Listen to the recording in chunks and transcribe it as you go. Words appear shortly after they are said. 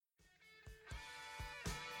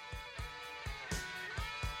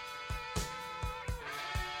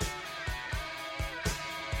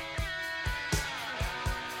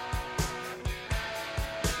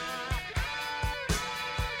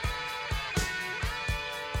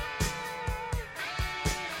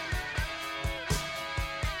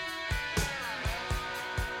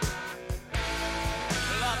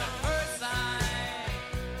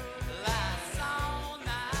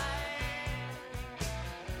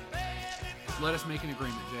Let us make an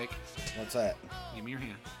agreement, Jake. What's that? Give me your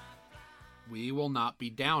hand. We will not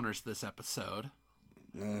be downers this episode.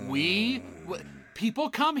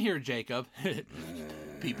 People come here, Jacob.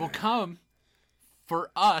 People come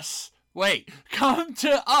for us. Wait, come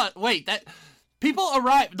to us. Wait, that people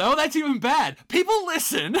arrive. No, that's even bad. People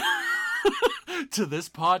listen to this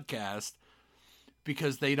podcast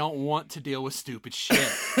because they don't want to deal with stupid shit.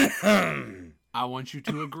 I want you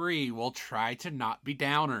to agree. We'll try to not be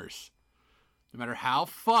downers. No matter how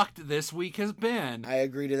fucked this week has been. I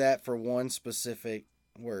agree to that for one specific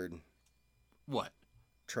word. What?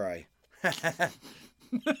 Try. Oh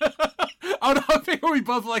no, I think we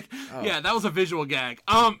both like, yeah, that was a visual gag.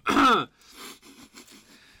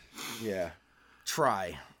 Yeah.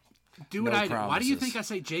 Try. Do what I do. Why do you think I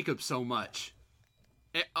say Jacob so much?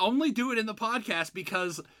 Only do it in the podcast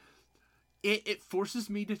because it forces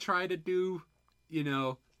me to try to do,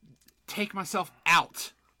 take myself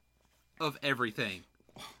out of everything.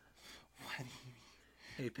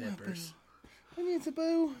 Hey, Peppers. I need the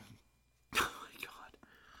boo. Oh my god.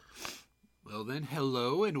 Well then,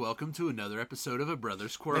 hello and welcome to another episode of A Brother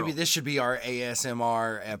Squirrel. Maybe this should be our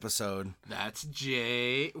ASMR episode. That's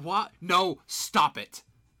Jay. What? No, stop it.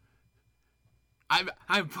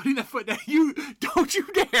 I'm putting that foot down. You don't you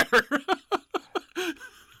dare.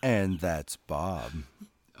 And that's Bob.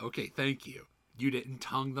 Okay, thank you. You didn't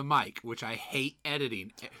tongue the mic, which I hate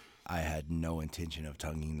editing. I had no intention of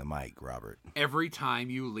tonguing the mic, Robert. Every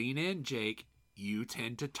time you lean in, Jake, you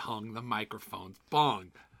tend to tongue the microphones.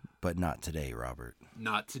 Bong. But not today, Robert.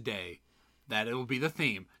 Not today. That will be the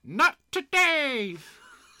theme. Not today.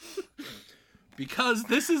 Because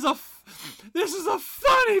this is a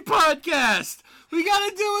funny podcast. We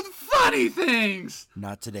gotta deal with funny things.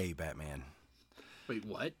 Not today, Batman. Wait,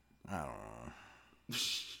 what? I don't know.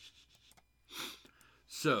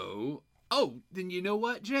 So, then you know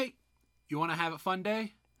what, Jake? You want to have a fun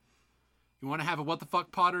day? You want to have a What the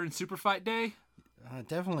Fuck Potter and Super Fight day?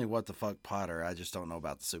 Definitely What the Fuck Potter. I just don't know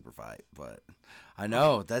about the Super Fight, but I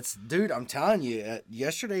know. Dude, I'm telling you,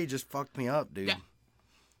 yesterday just fucked me up, dude. Yeah.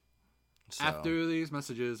 So. After these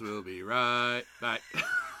messages, we'll be right back.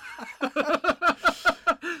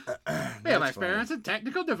 We have experiencing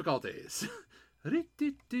technical difficulties.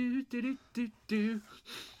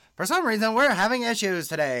 For some reason, we're having issues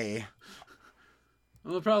today.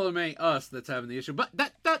 Well, it probably ain't us that's having the issue, but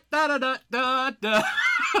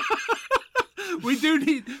we do.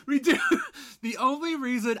 The only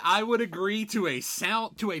reason I would agree to a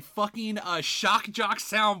fucking shock jock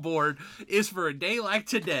soundboard is for a day like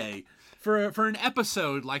today, for an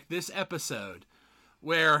episode like this episode,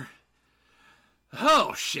 where,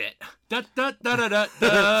 oh shit, where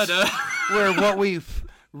what we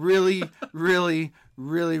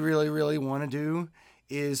really want to do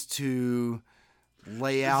is to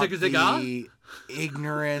lay out the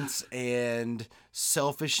ignorance and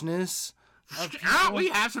selfishness. We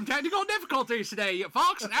have some technical difficulties today,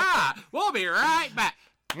 folks. We'll be right back.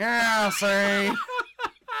 Yeah, sorry.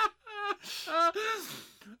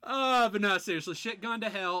 But no, seriously, shit gone to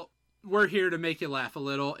hell. We're here to make you laugh a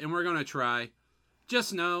little, and we're gonna try.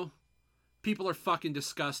 Just know, people are fucking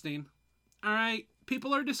disgusting. All right,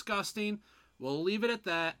 people are disgusting. We'll leave it at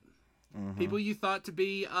that. Mm-hmm. People you thought to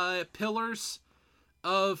be pillars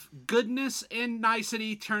of goodness and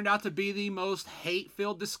nicety turned out to be the most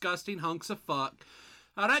hate-filled, disgusting hunks of fuck.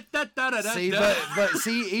 See, but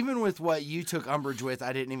see, even with what you took umbrage with,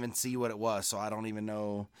 I didn't even see what it was, so I don't even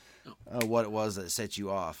know what it was that set you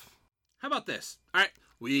off. How about this? All right,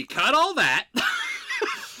 we cut all that.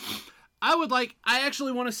 I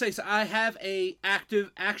actually want to say, so I have the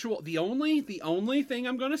only thing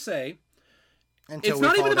I'm going to say, it's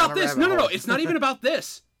not even about this. No, it's not even about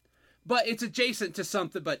this. But it's adjacent to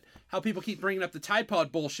something, but how people keep bringing up the Tide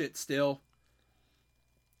Pod bullshit still.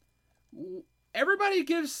 Everybody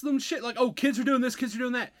gives them shit like, oh, kids are doing this, kids are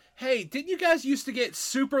doing that. Hey, didn't you guys used to get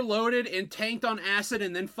super loaded and tanked on acid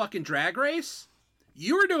and then fucking drag race?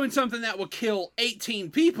 You were doing something that will kill 18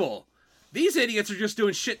 people. These idiots are just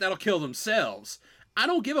doing shit that'll kill themselves. I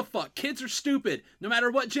don't give a fuck. Kids are stupid. No matter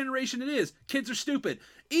what generation it is, kids are stupid.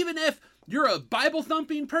 Even if you're a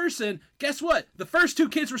Bible-thumping person, guess what? The first two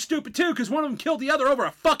kids were stupid too, because one of them killed the other over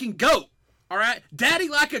a fucking goat. Alright? Daddy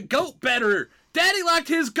liked a goat better. Daddy liked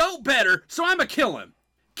his goat better, so I'ma kill him.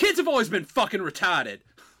 Kids have always been fucking retarded.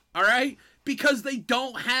 Alright? Because they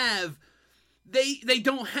don't have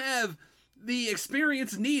the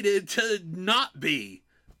experience needed to not be.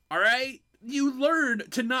 Alright? You learn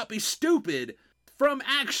to not be stupid from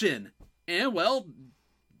action. And, well,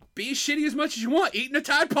 be shitty as much as you want. Eating the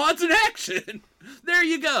Tide Pods in action. There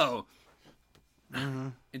you go. Mm-hmm.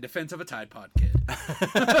 In defense of a Tide Pod kid.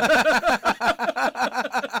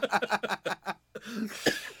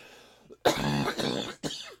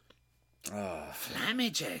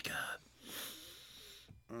 Flammy Jacob.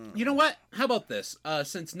 You know what? How about this?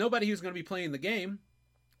 Since nobody who's going to be playing the game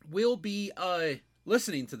will be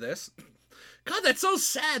listening to this. God, that's so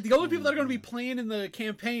sad. The only people that are going to be playing in the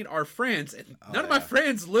campaign are friends, and none of my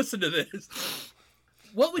friends listen to this.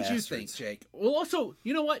 What would you think, Jake? Well, also,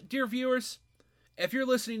 you know what, dear viewers? If you're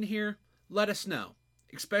listening here, let us know.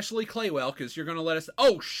 Especially Claywell, because you're going to let us...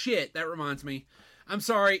 Oh, shit, that reminds me. I'm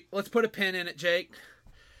sorry. Let's put a pin in it, Jake.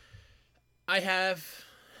 I have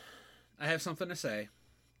something to say.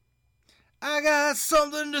 I got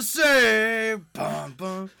something to say. Bum,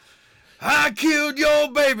 bum. I killed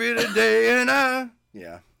your baby today, and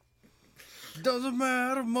yeah. Doesn't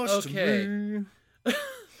matter much to me.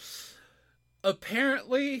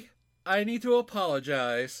 Apparently, I need to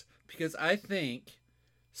apologize because I think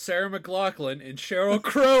Sarah McLachlan and Sheryl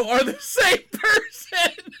Crow are the same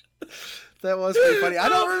person. That was pretty funny. I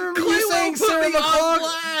don't remember you saying Sarah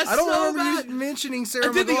McLachlan. I don't remember you mentioning Sarah McLachlan.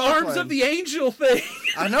 I did the arms of the angel thing.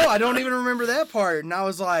 I know. I don't even remember that part. And I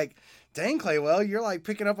was like, dang, Claywell, you're like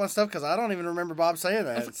picking up on stuff because I don't even remember Bob saying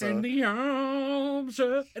that. So. In the arms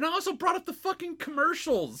of... And I also brought up the fucking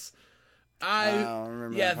commercials. I don't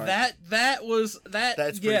remember that part.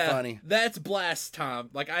 That's pretty funny. That's blast time.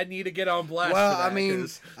 Like, I need to get on blast. Well, for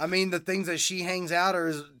that, I mean, the things that she hangs out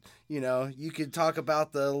are, you could talk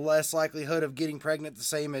about the less likelihood of getting pregnant the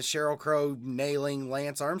same as Sheryl Crow nailing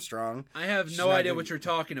Lance Armstrong. I have no idea what you're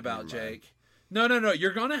talking about, Jake. No.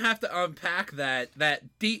 You're gonna have to unpack that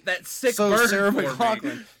sick burn Sarah for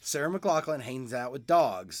McLachlan. me. Sarah McLachlan hangs out with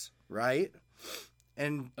dogs, right?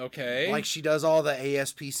 And okay, like she does all the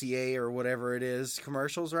ASPCA or whatever it is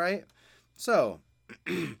commercials, right? So,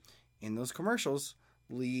 in those commercials,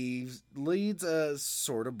 leads a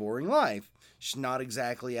sort of boring life. She's not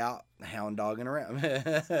exactly out hound dogging around.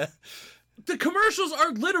 The commercials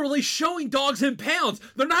are literally showing dogs in pounds.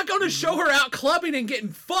 They're not going to show her out clubbing and getting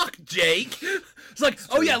fucked, Jake. It's like,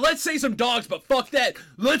 oh yeah, let's say some dogs, but fuck that.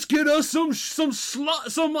 Let's get us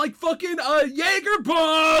some like fucking Jaeger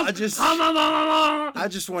bomb. I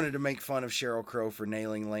just wanted to make fun of Sheryl Crow for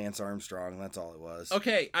nailing Lance Armstrong. That's all it was.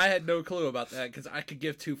 Okay, I had no clue about that because I could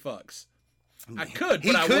give two fucks. I could,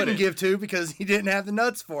 but I wouldn't. He couldn't give two because he didn't have the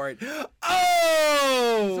nuts for it.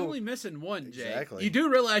 Oh! He's only missing one, Jake. Exactly. You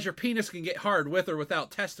do realize your penis can get hard with or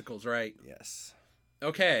without testicles, right? Yes.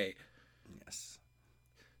 Okay. Yes.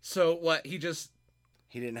 So what? He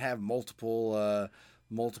didn't have multiple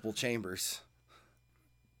chambers.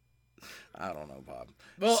 I don't know, Bob.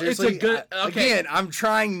 Well, seriously, it's a good... Okay. Again, I'm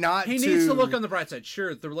trying not to... He needs to look on the bright side.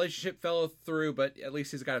 Sure, the relationship fell through, but at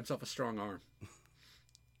least he's got himself a strong arm.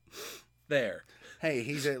 There. Hey,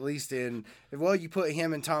 he's at least in... Well, you put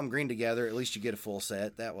him and Tom Green together, at least you get a full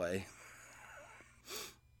set that way.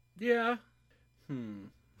 Yeah.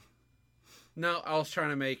 No, I was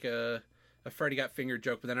trying to make a Freddy Got Fingered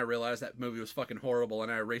joke, but then I realized that movie was fucking horrible, and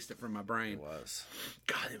I erased it from my brain. It was.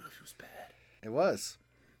 God, that movie was bad. It was.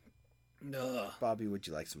 Ugh. Bobby, would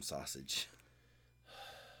you like some sausage?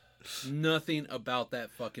 Nothing about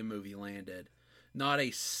that fucking movie landed. Not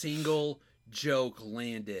a single joke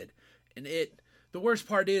landed. And the worst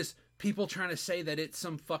part is people trying to say that it's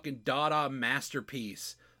some fucking Dada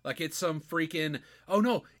masterpiece. Like it's some freaking, oh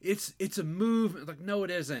no, it's a move. Like, no,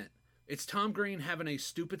 it isn't. It's Tom Green having a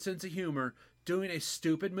stupid sense of humor, doing a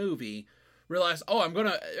stupid movie. Realize,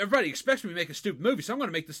 everybody expects me to make a stupid movie, so I'm going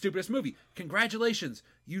to make the stupidest movie. Congratulations.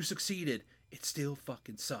 You succeeded. It still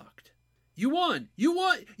fucking sucked. You won. You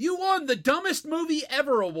won the dumbest movie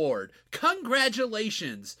ever award.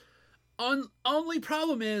 Congratulations. Only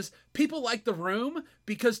problem is people like The Room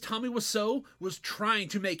because Tommy Wiseau was trying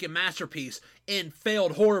to make a masterpiece and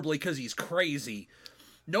failed horribly because he's crazy.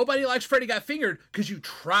 Nobody likes Freddy Got Fingered because you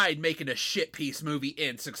tried making a shit piece movie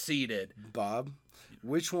and succeeded. Bob,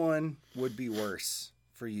 which one would be worse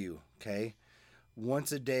for you? Okay, one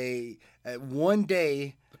day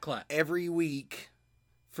every week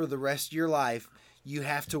for the rest of your life, you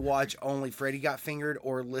have to watch only Freddy Got Fingered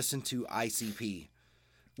or listen to ICP.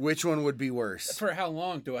 Which one would be worse? For how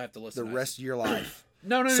long do I have to listen? The rest of your life.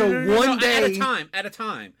 No, one day at a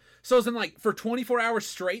time. So it's in like for 24 hours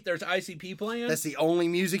straight, there's ICP playing. That's the only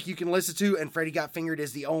music you can listen to, and Freddy Got Fingered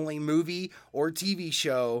is the only movie or TV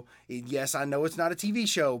show. Yes, I know it's not a TV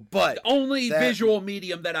show, but the only visual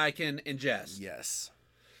medium that I can ingest. Yes.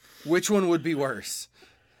 Which one would be worse?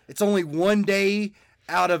 It's only one day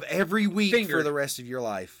out of every week for the rest of your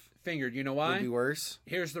life. Fingered. You know why? Would be worse.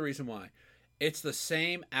 Here's the reason why. It's the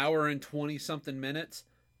same hour and 20-something minutes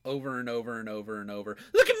over and over and over and over.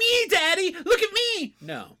 Look at me, Daddy! Look at me!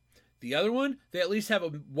 No. The other one, they at least have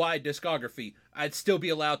a wide discography. I'd still be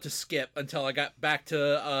allowed to skip until I got back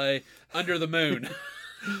to Under the Moon.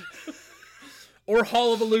 Or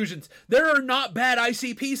Hall of Illusions. There are not bad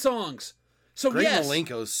ICP songs. So Great yes.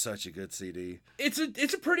 Malenko's such a good CD. It's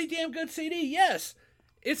a pretty damn good CD, yes.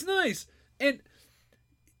 It's nice. And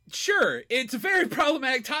sure, it's a very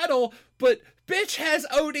problematic title, but bitch has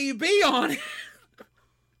ODB on it.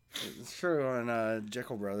 It's true on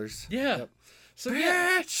Jekyll Brothers. Yeah. Yep. So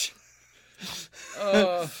Bitch!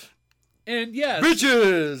 And yes.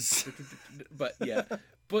 Bitches! But yeah.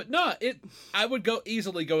 But no, I would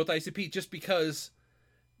easily go with ICP just because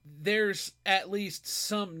there's at least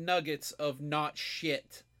some nuggets of not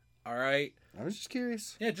shit. All right? I was just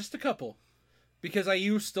curious. Yeah, just a couple. Because I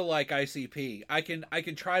used to like ICP. I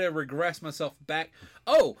can try to regress myself back.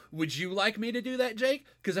 Oh, would you like me to do that, Jake?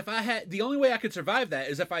 Because if I had, the only way I could survive that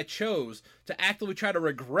is if I chose to actively try to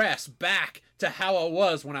regress back to how I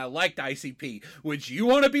was when I liked ICP. Would you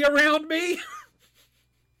want to be around me?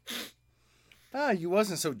 You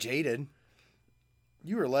wasn't so jaded.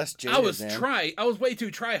 You were less jaded. I was way too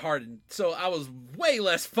try-hard, so I was way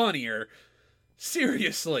less funnier.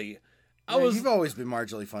 Seriously. You've always been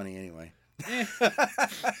marginally funny anyway.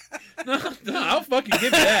 No, I'll fucking give you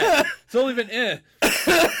that. It's only been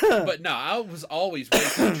But no, I was always way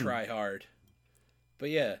too try hard. But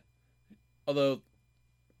yeah. Although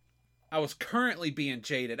I was currently being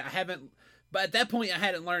jaded. But at that point I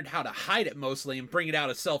hadn't learned how to hide it mostly and bring it out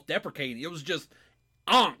as self-deprecating. It was just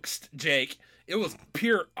angst, Jake. It was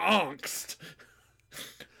pure angst.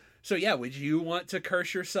 So yeah, would you want to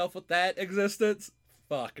curse yourself with that existence?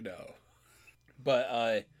 Fuck no.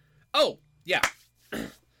 But oh, yeah.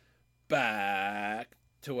 Back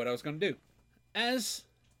to what I was going to do.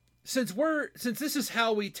 Since this is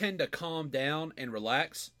how we tend to calm down and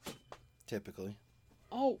relax. Typically.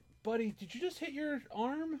 Oh, buddy, did you just hit your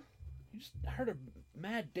arm? You just heard a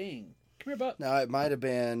mad ding. Come here, bud. No, it might have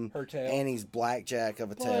been her tail. Annie's blackjack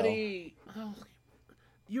of a buddy. Tail. Oh,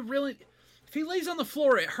 you really... If he lays on the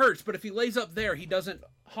floor, it hurts, but if he lays up there, he doesn't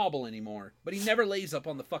hobble anymore. But he never lays up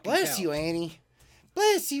on the fucking Bless couch. you, Annie.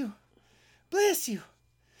 Bless you. Bless you.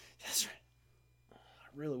 That's right. I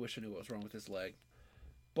really wish I knew what was wrong with his leg.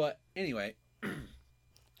 But anyway.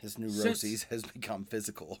 His neuroses has become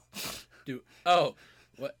physical. Dude, oh.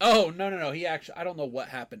 What? Oh, no. He actually, I don't know what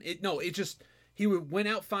happened. He went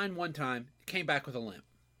out fine one time, came back with a limp.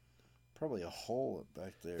 Probably a hole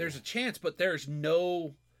back there. There's a chance, but there's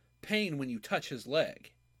no pain when you touch his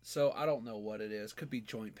leg. So I don't know what it is. Could be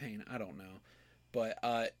joint pain. I don't know. But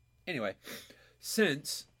anyway,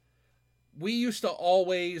 since we used to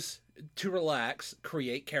always, to relax,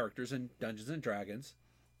 create characters in Dungeons and Dragons,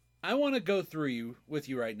 I want to go through with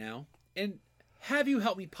you right now and have you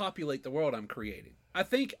help me populate the world I'm creating. I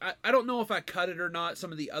think, I don't know if I cut it or not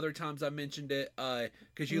some of the other times I mentioned it,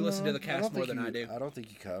 because you listen to the cast more than I do. I don't think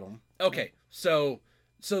you cut them. Okay, so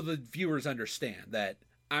the viewers understand that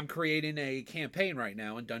I'm creating a campaign right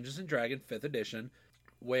now in Dungeons & Dragons 5th edition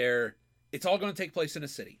where it's all going to take place in a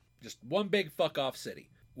city. Just one big fuck-off city.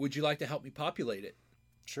 Would you like to help me populate it?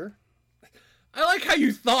 Sure. I like how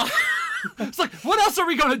you thought. It's like, what else are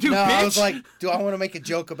we going to do, bitch? I was like, do I want to make a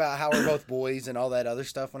joke about how we're both boys and all that other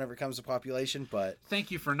stuff whenever it comes to population? But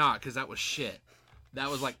thank you for not, because that was shit.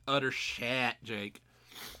 That was like utter shit, Jake.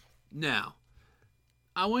 Now,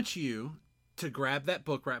 I want you to grab that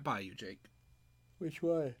book right by you, Jake. Which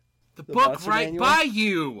way? The book right manual? By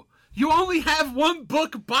you. You only have one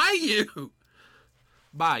book by you.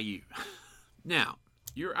 By you. Now,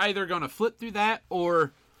 you're either going to flip through that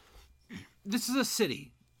or this is a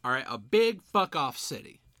city. All right, a big fuck-off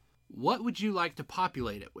city. What would you like to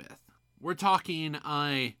populate it with? We're talking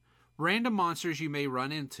random monsters you may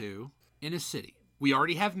run into in a city. We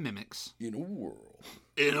already have mimics. In a world.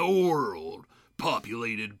 In a world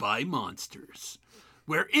populated by monsters.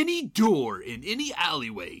 Where any door in any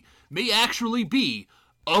alleyway may actually be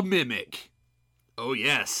a mimic. Oh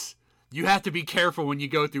yes, you have to be careful when you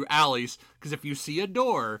go through alleys, because if you see a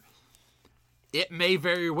door, it may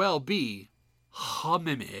very well be a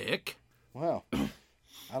mimic. Wow.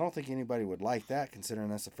 I don't think anybody would like that, considering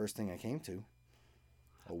that's the first thing I came to.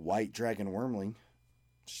 A white dragon wormling.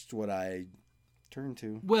 Just what I turned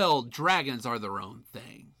to. Well, dragons are their own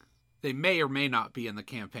thing. They may or may not be in the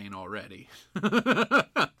campaign already.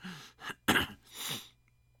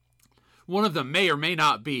 One of them may or may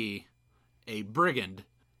not be a brigand.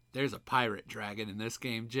 There's a pirate dragon in this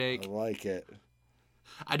game, Jake. I like it.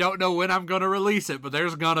 I don't know when I'm going to release it, but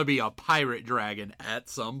there's going to be a pirate dragon at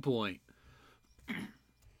some point.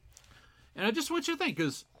 And I just want you to think,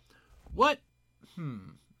 because what...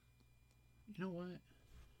 You know what?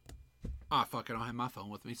 Oh, fuck, I don't have my phone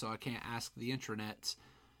with me, so I can't ask the intranets.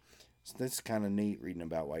 So that's kind of neat reading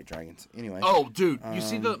about white dragons. Anyway. Oh, dude, you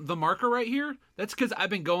see the marker right here? That's because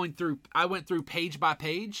I went through page by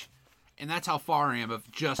page, and that's how far I am of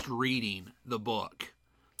just reading the book.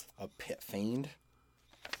 A pit fiend?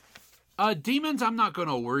 Demons I'm not going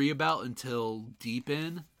to worry about until deep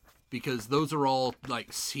in, because those are all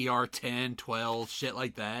like CR 10, 12, shit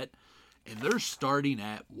like that. And they're starting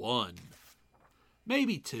at 1.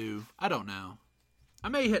 Maybe 2. I don't know. I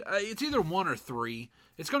may hit... it's either 1 or 3.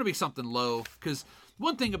 It's going to be something low. Because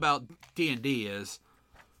one thing about D&D is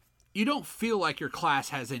you don't feel like your class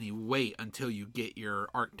has any weight until you get your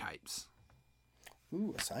archetypes.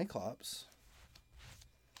 Ooh, a Cyclops.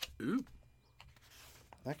 Ooh.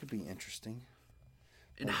 That could be interesting.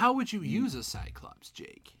 And how would you use a Cyclops,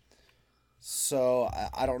 Jake? So,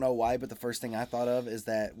 I don't know why, but the first thing I thought of is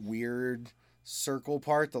that weird circle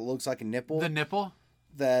part that looks like a nipple. The nipple?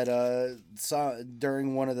 That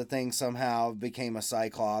during one of the things somehow became a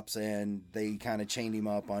Cyclops, and they kind of chained him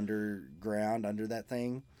up underground under that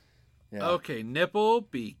thing. Yeah. Okay, nipple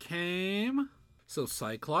became... So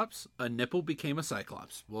Cyclops, a nipple became a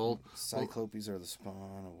Cyclops. Cyclopes are the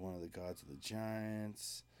spawn of one of the gods of the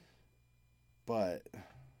giants. But, let's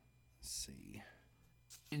see...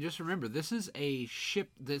 And just remember, this is a ship,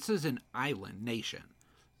 this is an island nation.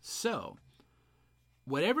 So,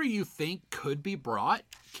 whatever you think could be brought,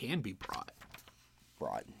 can be brought.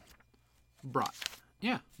 Brought.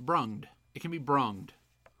 Yeah, brunged. It can be brunged.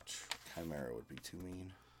 Chimera would be too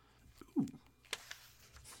mean. Ooh.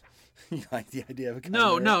 You like the idea of a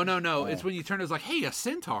chimera? No. Oh. It's when you turn, it's like, hey, a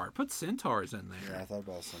centaur. Put centaurs in there. Yeah, I thought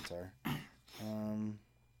about a centaur.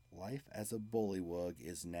 Life as a bullywug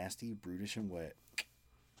is nasty, brutish, and wet.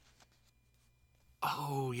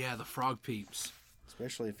 Oh, yeah, the frog peeps.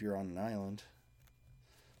 Especially if you're on an island.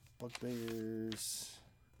 Bugbears.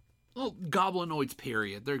 Well, goblinoids,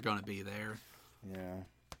 period. They're going to be there. Yeah.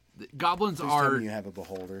 Goblins Please are... tell me you have a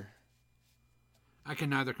beholder. I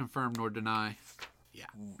can neither confirm nor deny. Yeah.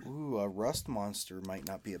 Ooh, a rust monster might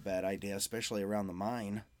not be a bad idea, especially around the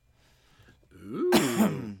mine.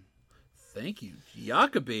 Ooh. Thank you,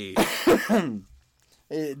 Jacoby.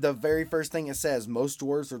 The very first thing it says, most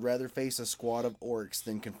dwarves would rather face a squad of orcs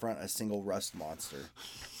than confront a single rust monster.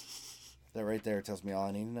 That right there tells me all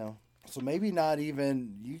I need to know. So maybe not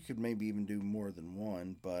even, you could maybe even do more than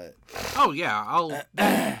one, but... Oh, yeah,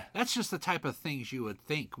 that's just the type of things you would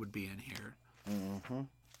think would be in here. Mm-hmm.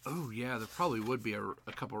 Oh, yeah, there probably would be a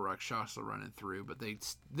couple Rakshasa running through, but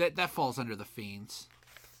that falls under the fiends.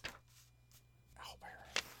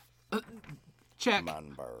 Owlbear. Check.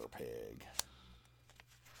 Manbar pig.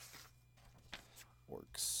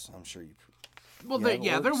 Orcs. I'm sure you... Well, there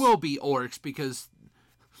will be orcs, because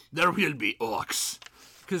there will be orcs.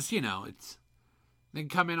 Because, they can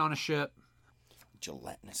come in on a ship.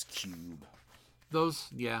 Gelatinous cube. Those,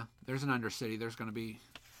 yeah, there's an Undercity. There's going to be...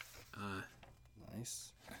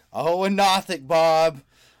 Nice. Oh, a Nothic, Bob.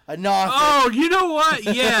 A Nothic. Oh, you know what?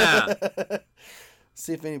 Yeah.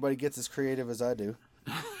 See if anybody gets as creative as I do.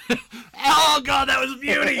 Oh, God, that was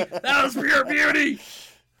beauty. That was pure beauty.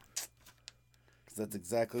 Because that's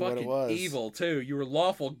exactly Fucking what it was. Evil, too. You were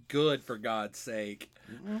lawful good, for God's sake.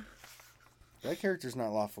 Mm-hmm. That character's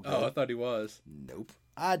not lawful good. Oh, I thought he was. Nope.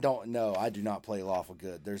 I don't know. I do not play lawful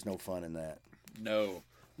good. There's no fun in that. No.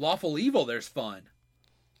 Lawful evil, there's fun.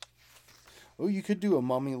 Oh, you could do a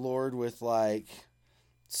mummy lord with,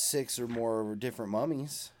 6 or more different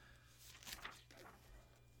mummies.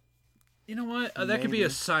 You know what? That could be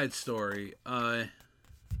a side story.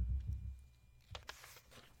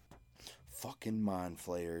 Fucking Mind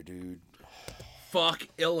Flayer, dude. Fuck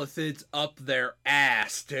Illithids up their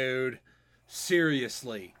ass, dude.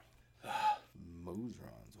 Seriously.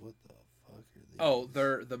 Mosrons, what the fuck are they? Oh,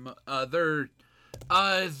 they're the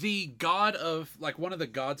god of, one of the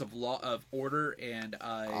gods of law, of order, and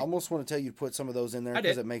I almost want to tell you to put some of those in there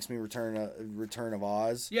because it makes me Return of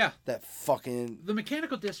Oz. Yeah. That fucking... The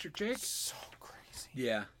Mechanical District, Jake. So crazy.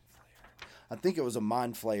 Yeah. I think it was a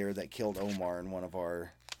Mind Flayer that killed Omar in one of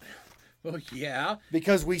our... Well, yeah.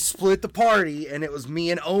 Because we split the party, and it was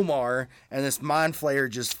me and Omar, and this Mind Flayer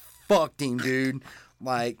just fucked him, dude.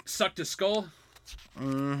 Sucked his skull?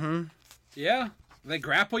 Mm-hmm. Yeah. They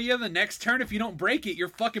grapple you the next turn. If you don't break it, your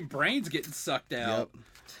fucking brain's getting sucked out. Yep.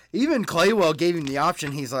 Even Claywell gave him the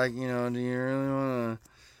option. He's like, do you really want to...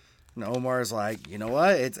 And Omar's like, you know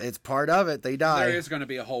what? It's part of it. They die. There is going to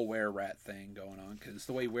be a whole were-rat thing going on, because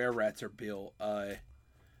the way were-rats are built...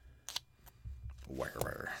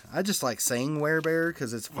 Were. I just like saying werebear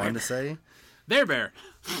because it's fun to say. There, bear.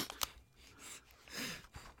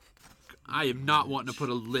 I am not wanting to put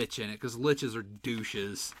a lich in it, because liches are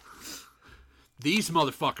douches. These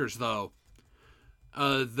motherfuckers, though,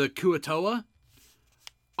 the Kuatoa,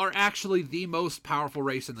 are actually the most powerful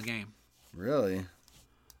race in the game. Really?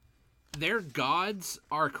 Their gods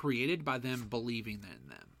are created by them believing in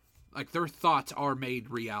them. Like, their thoughts are made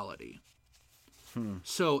reality.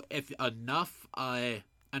 So if enough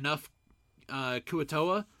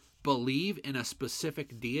Kuatoa believe in a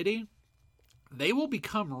specific deity, they will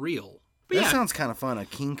become real. But that sounds kind of fun. A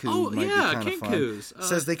kinku might be kind of fun. It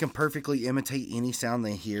says they can perfectly imitate any sound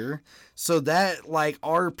they hear. So that, like,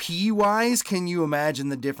 RP-wise, can you imagine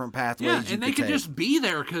the different pathways you could take? Yeah, and they could just be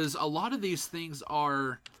there, because a lot of these things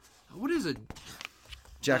are... What is it?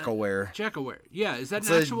 Jackaware. Jackaware. Yeah, is that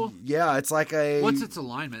an actual? Yeah, it's like a... What's its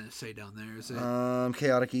alignment say down there? Is it...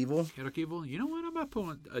 Chaotic Evil. Chaotic Evil? You know what? I'm about to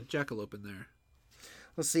put a jackalope in there.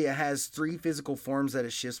 Let's see, it has 3 physical forms that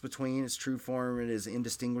it shifts between. Its true form, it is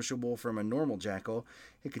indistinguishable from a normal jackal.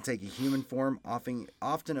 It can take a human form, often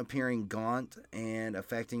appearing gaunt and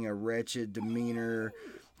affecting a wretched demeanor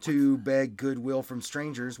to beg goodwill from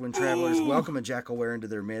strangers. When travelers welcome a jackalware into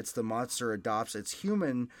their midst, the monster adopts its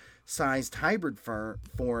human-sized hybrid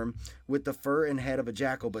form with the fur and head of a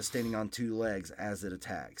jackal, but standing on 2 legs as it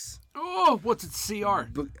attacks. Oh, what's its CR?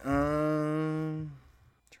 Trying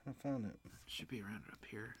to find it. Should be around up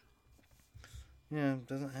here. Yeah, it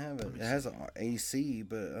doesn't have it. It has an AC,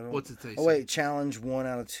 but I don't... What's its AC? Oh, wait, challenge 1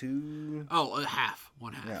 out of 2. Oh, a half.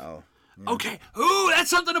 1/2. Yeah. Okay. Ooh, that's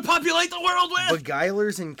something to populate the world with!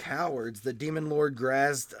 Beguilers and cowards. The demon lord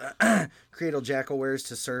grazed cradle jackalwares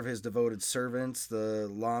to serve his devoted servants,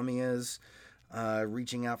 the Lamias.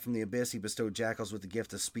 Reaching out from the abyss, he bestowed jackals with the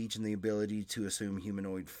gift of speech and the ability to assume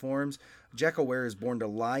humanoid forms. Jackalware is born to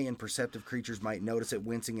lie, and perceptive creatures might notice it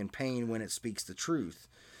wincing in pain when it speaks the truth.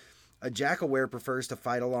 A jackalware prefers to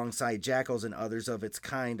fight alongside jackals and others of its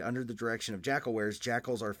kind. Under the direction of jackalwares,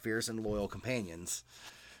 jackals are fierce and loyal companions.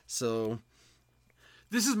 So...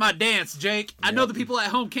 This is my dance, Jake. I know the people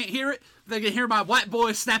at home can't hear it. They can hear my white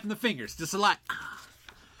boy snapping the fingers. Just like...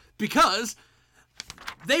 Because...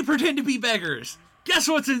 they pretend to be beggars. Guess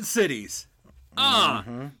what's in cities?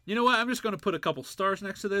 You know what? I'm just going to put a couple stars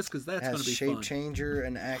next to this because that's going to be shape fun. Changer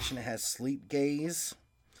and action. It has sleep gaze.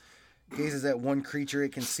 Gazes at one creature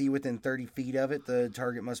it can see within 30 feet of it. The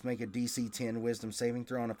target must make a DC 10 wisdom saving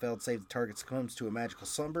throw. On a failed save, the target succumbs to a magical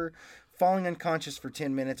slumber, falling unconscious for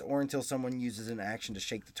 10 minutes or until someone uses an action to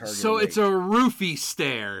shake the target awake. It's a roofie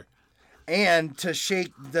stare. And to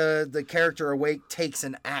shake the character awake takes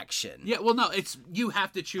an action. Yeah, well, no, it's you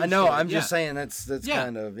have to choose. I know. I'm just saying that's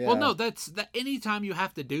kind of Well, no, that's anytime you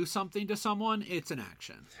have to do something to someone, it's an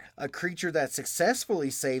action. A creature that successfully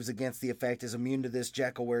saves against the effect is immune to this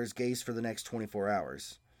jackalware's gaze for the next 24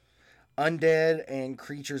 hours. Undead and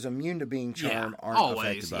creatures immune to being charmed aren't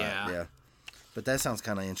affected by it. Yeah. But that sounds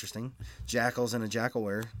kind of interesting. Jackals and a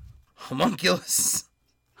jackalware. Homunculus.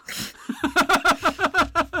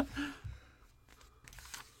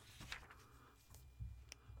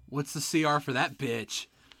 What's the CR for that bitch?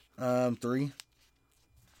 3.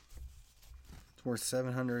 It's worth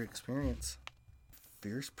 700 experience.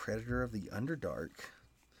 Fierce predator of the Underdark.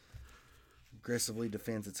 Aggressively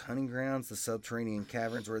defends its hunting grounds. The subterranean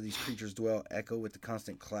caverns where these creatures dwell echo with the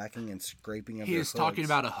constant clacking and scraping of their hooves. He is talking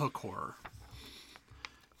about a hook horror.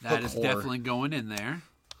 That is definitely going in there.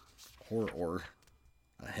 Horror.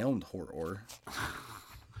 A helmed horror.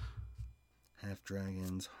 Half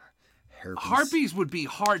dragons. Harpies would be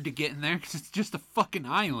hard to get in there because it's just a fucking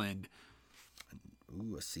island.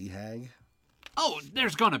 Ooh, a sea hag. Oh,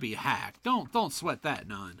 there's gonna be a hack. Don't sweat that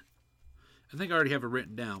none. I think I already have it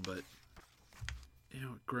written down, but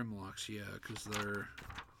Grimlocks, yeah, because they're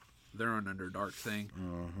an Underdark thing.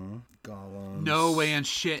 Golems. No way in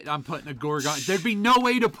shit I'm putting a Gorgon. There'd be no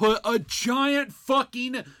way to put a giant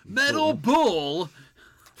fucking metal bull.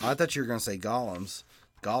 I thought you were gonna say golems.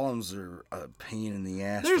 Golems are a pain in the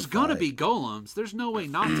ass. There's gonna be golems. There's no way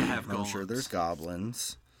not to have golems. I'm sure there's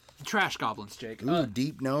goblins. Trash goblins, Jake. Ooh,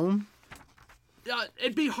 deep gnome.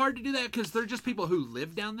 It'd be hard to do that because they're just people who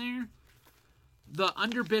live down there. The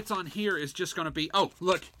underbits on here is just gonna be, oh,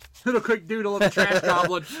 look, little quick doodle of a trash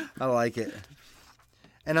goblin. I like it.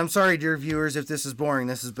 And I'm sorry, dear viewers, if this is boring.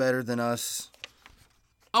 This is better than us.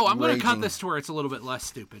 Oh, I'm going to cut this to where it's a little bit less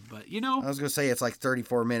stupid, but I was going to say it's like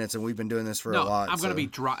 34 minutes and we've been doing this for a lot. I'm going to be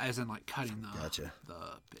as in like cutting the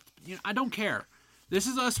bit. I don't care. This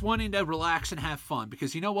is us wanting to relax and have fun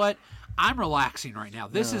because you know what? I'm relaxing right now.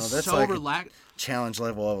 This is so like relaxed. Challenge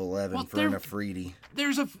level of 11 for an Afridi.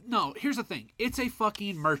 Here's the thing. It's a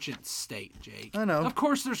fucking merchant state, Jake. I know. Of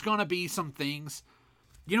course there's going to be some things.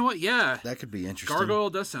 You know what? Yeah. That could be interesting. Gargoyle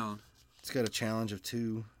does sound. It's got a challenge of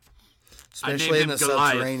 2. Especially in the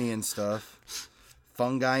subterranean stuff.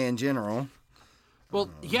 Fungi in general. Well,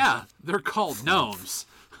 yeah, they're called gnomes.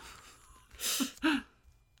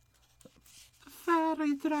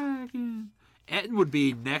 Fairy dragon. It would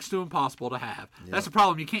be next to impossible to have. Yep. That's the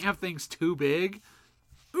problem. You can't have things too big.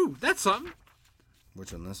 Ooh, that's something.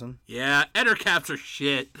 Which one, this one? Yeah, ender caps are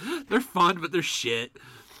shit. They're fun, but they're shit.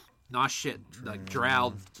 Not shit. Like,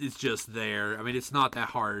 drow is just there. I mean, it's not that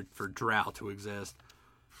hard for drow to exist.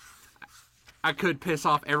 I could piss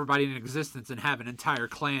off everybody in existence and have an entire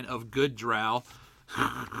clan of good drow.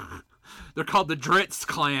 They're called the Dritz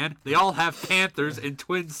clan. They all have panthers and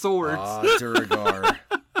twin swords. Duragar.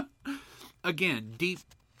 Again, deep.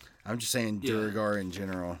 I'm just saying Duragar in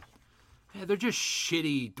general. Yeah, they're just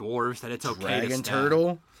shitty dwarves that it's okay Dragon to stab.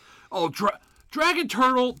 turtle? Oh, dragon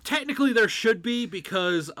turtle. Technically, there should be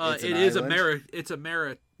because it's a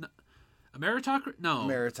meritocracy. No,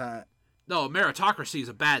 Maritime. No, meritocracy is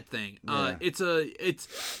a bad thing. Yeah.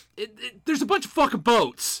 There's a bunch of fucking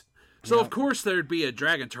boats, so of course there'd be a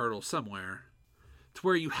dragon turtle somewhere. To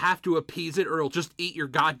where you have to appease it, or it'll just eat your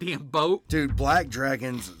goddamn boat. Dude, black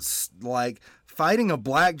dragons, like, fighting a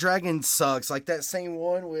black dragon sucks. Like that same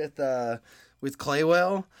one with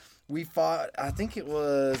Claywell. We fought, I think it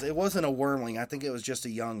wasn't a wormling. I think it was just a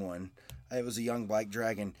young one. It was a young black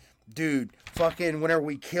dragon. Dude, fucking whenever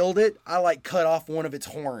we killed it, I like cut off one of its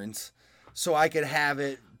horns so I could have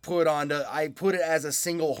it I put it as a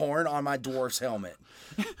single horn on my dwarf's helmet.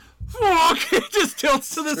 Fuck! It just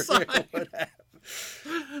tilts to the side.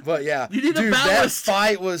 But yeah, dude, that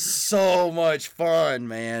fight was so much fun,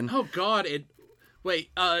 man. Oh god,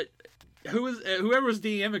 whoever was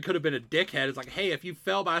DMing could have been a dickhead. It's like, hey, if you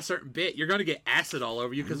fell by a certain bit, you're gonna get acid all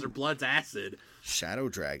over you because their blood's acid. Shadow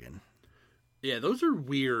dragon. Yeah, those are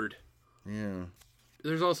weird. Yeah.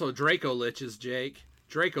 There's also Draco Liches, Jake.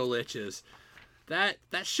 Draco Liches. That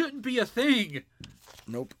shouldn't be a thing.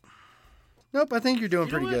 Nope, I think you're doing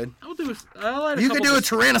pretty good. You could do a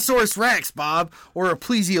Tyrannosaurus Rex, Bob, or a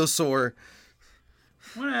Plesiosaur.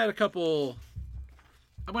 I'm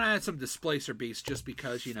gonna add some displacer beasts just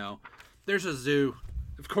because, there's a zoo.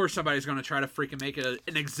 Of course somebody's gonna try to freaking make an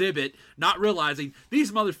exhibit, not realizing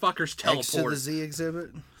these motherfuckers teleport. X to the Z exhibit?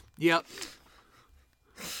 Yep.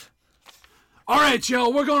 All right, yo,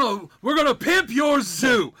 we're gonna pimp your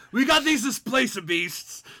zoo. We got these displacer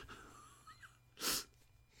beasts.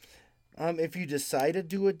 If you decide to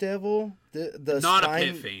do a devil, the not spine,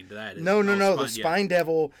 a pit fiend. That is no. The spine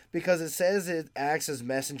devil, because it says it acts as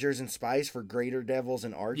messengers and spies for greater devils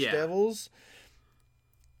and archdevils.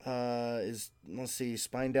 Let's see,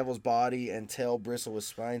 spine devil's body and tail bristle with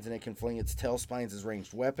spines, and it can fling its tail spines as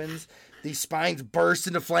ranged weapons. These spines burst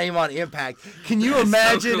into flame on impact. Can you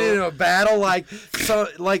imagine in a battle if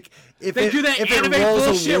it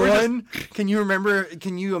rolls a 1? Can you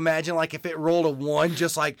imagine if it rolled a 1,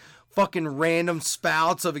 just like fucking random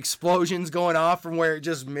spouts of explosions going off from where it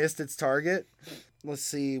just missed its target? Let's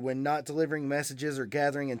see, when not delivering messages or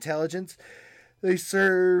gathering intelligence, they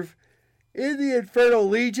serve in the Infernal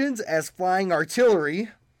Legions as flying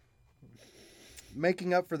artillery,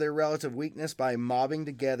 making up for their relative weakness by mobbing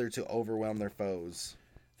together to overwhelm their foes.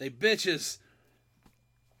 They bitches.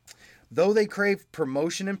 Though they crave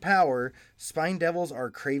promotion and power, spine devils are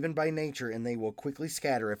craven by nature, and they will quickly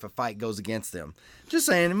scatter if a fight goes against them. Just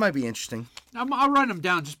saying, it might be interesting. I'll write them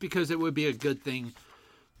down just because it would be a good thing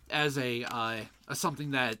as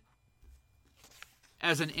something that,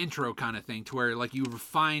 as an intro kind of thing, to where you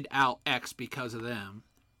find out X because of them,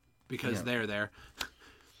 because they're there.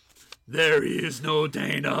 There is no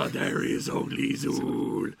Dana, there is only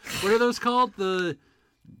Zool. What are those called? The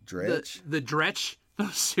Dretch? The Dretch?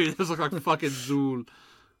 Dude, those look like fucking Zool.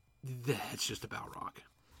 That's just a Balrog.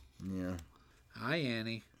 Yeah. Hi,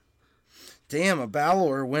 Annie. Damn, a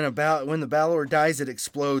Balor. When the Balor dies, it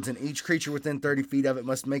explodes, and each creature within 30 feet of it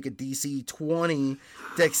must make a DC 20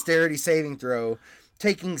 dexterity saving throw,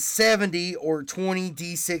 taking 70 or 20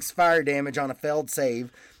 d6 fire damage on a failed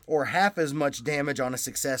save, or half as much damage on a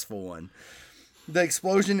successful one. The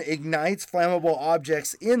explosion ignites flammable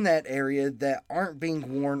objects in that area that aren't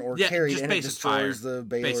being worn or carried, and it destroys the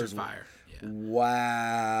Balor's fire. Yeah.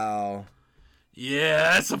 Wow.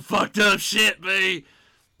 Yeah, that's some fucked up shit, baby.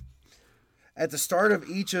 At the start of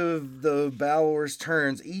each of the Balor's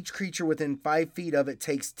turns, each creature within 5 feet of it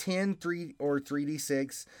takes 10 or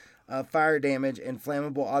 3d6 fire damage, and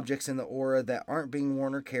flammable objects in the aura that aren't being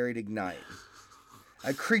worn or carried ignite.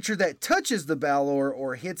 A creature that touches the Balor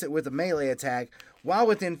or hits it with a melee attack while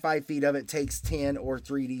within 5 feet of it takes 10 or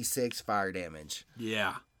 3d6 fire damage.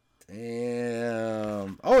 Yeah.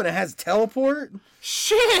 Damn. Oh, and it has teleport?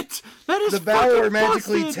 Shit! That is the Balor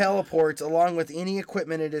magically teleports along with any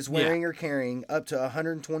equipment it is wearing or carrying up to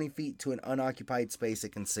 120 feet to an unoccupied space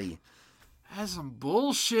it can see. That's some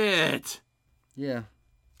bullshit. Yeah.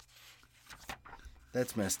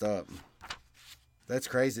 That's messed up. That's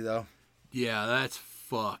crazy, though. Yeah, that's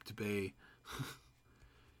fucked, B.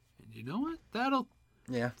 And you know what?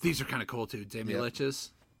 Yeah. These are kind of cool, too, Demi Yep.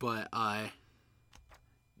 Liches. But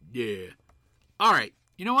yeah. All right.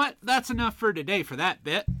 You know what? That's enough for today for that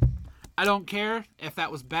bit. I don't care if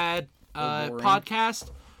that was bad podcast.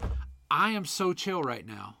 I am so chill right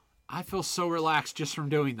now. I feel so relaxed just from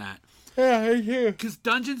doing that. Yeah. Because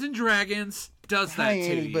Dungeons and Dragons does that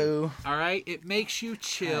to you. Boo. All right? It makes you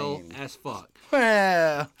chill as fuck.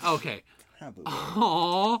 Well. Okay.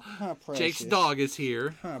 How Jake's dog is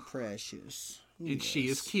here. How precious. And she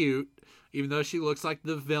is cute, even though she looks like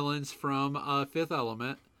the villains from Fifth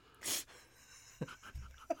Element.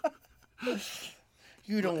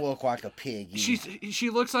 You don't look like a pig. She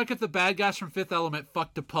looks like if the bad guys from Fifth Element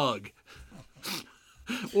fucked a pug.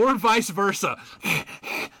 Or vice versa.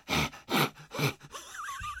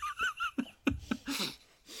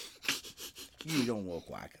 You don't look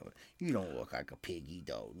like a piggy,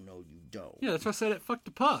 though. No, you don't. Yeah, that's why I said it fucked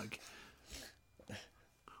a pug. Your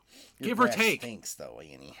Give or breath take. Stinks though,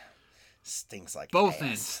 Annie. Stinks like Both ass.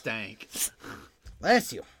 ends stank.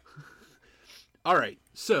 Bless you. All right,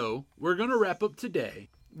 so we're gonna wrap up today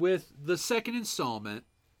with the second installment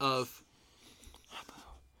of.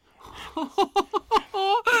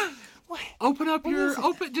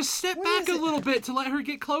 Just step back a little bit to let her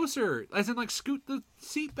get closer. As in, like, scoot the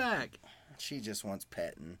seat back. She just wants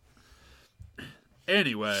petting.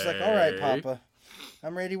 Anyway. She's like, all right, Papa.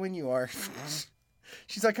 I'm ready when you are.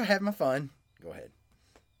 She's like, I had my fun. Go ahead.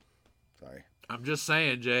 Sorry. I'm just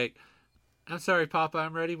saying, Jake. I'm sorry, Papa.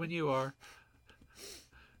 I'm ready when you are.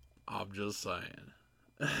 I'm just saying.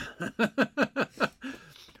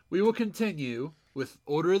 We will continue with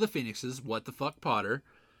Order of the Phoenixes, What the Fuck Potter.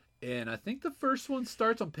 And I think the first one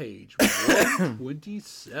starts on page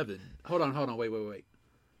 127. Hold on. Wait.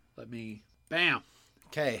 Let me... Bam.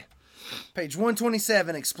 Okay. Page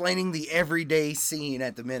 127, explaining the everyday scene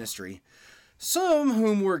at the ministry. Some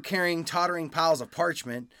whom were carrying tottering piles of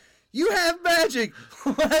parchment. You have magic!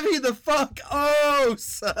 Let me the fuck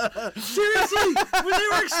Seriously, when they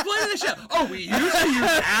were explaining this shit, we used to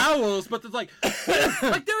use owls, but there's like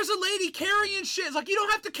there was a lady carrying shit. It's like, you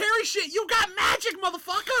don't have to carry shit. You got magic,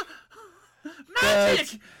 motherfucker.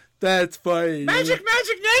 Magic. That's funny. Magic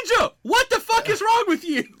ninja. What the fuck is wrong with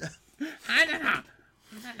you? I don't know.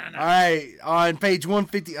 All right, on page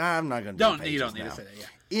 150, I'm not going to do You don't pages need now. to say that, yeah.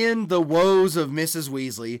 In The Woes of Mrs.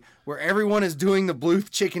 Weasley, where everyone is doing the Bluth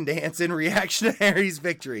chicken dance in reaction to Harry's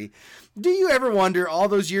victory. Do you ever wonder, all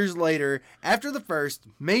those years later, after the first,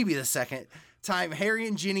 maybe the second, time Harry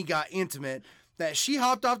and Ginny got intimate, that she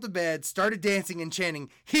hopped off the bed, started dancing and chanting,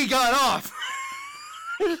 "He got off!"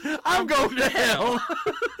 I'm going to hell.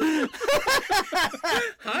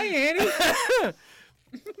 Hi, Annie.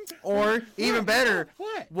 Or, even better,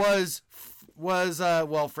 What? was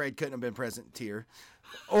Fred couldn't have been present here.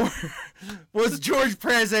 Or was George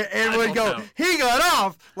present and would go, know. "He got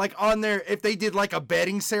off," like on there, if they did like a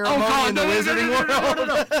betting ceremony in the Wizarding World.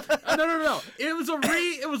 No. It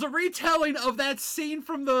was a retelling of that scene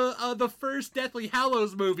from the first Deathly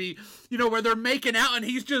Hallows movie, where they're making out and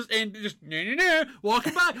he's just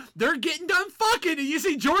walking by. They're getting done fucking and you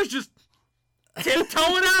see George just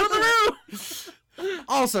tiptoeing out of the room.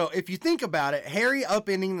 Also, if you think about it, Harry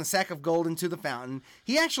upending the sack of gold into the fountain,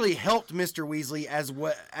 he actually helped Mr. Weasley as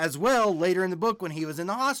well later in the book when he was in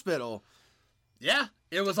the hospital. Yeah,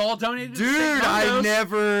 it was all donated. Dude, to St.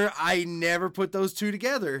 Mungo's. I never put those two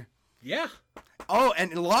together. Yeah. Oh,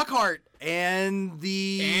 and Lockhart and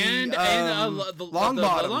the Longbottoms. The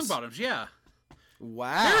Longbottoms, yeah.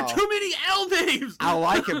 Wow. There are too many L names. I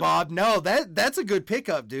like it, Bob. No, that's a good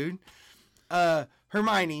pickup, dude.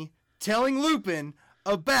 Hermione telling Lupin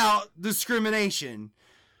about discrimination.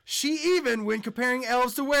 She even, when comparing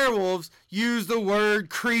elves to werewolves, used the word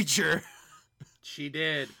creature. She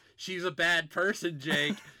did. She's a bad person,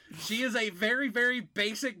 Jake. She is a very, very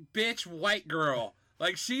basic bitch white girl.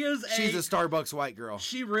 Like, she's a Starbucks white girl.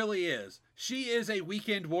 She really is. She is a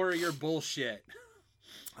weekend warrior bullshit.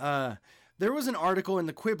 There was an article in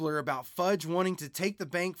the Quibbler about Fudge wanting to take the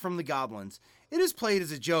bank from the goblins. It is played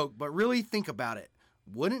as a joke, but really think about it.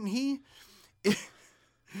 Wouldn't he? It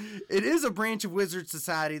is a branch of Wizard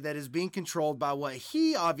Society that is being controlled by what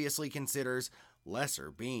he obviously considers lesser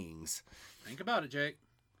beings. Think about it, Jake.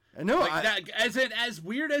 No, that, as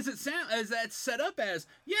weird as it sounds, as that's set up as,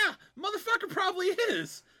 yeah, motherfucker probably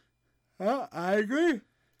is. I agree.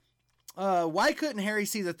 Why couldn't Harry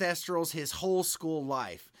see the Thestrals his whole school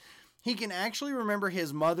life? He can actually remember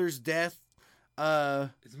his mother's death.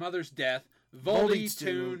 Voldy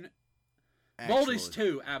Toon. Voldy's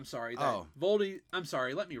 2. I'm sorry. Oh. Voldy. I'm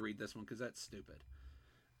sorry. Let me read this one because that's stupid.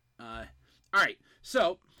 All right.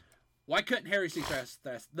 So, why couldn't Harry see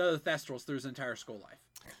the Thestrals through his entire school life?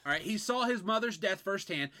 All right. He saw his mother's death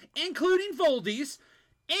firsthand, including Voldy's.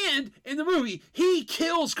 And in the movie, he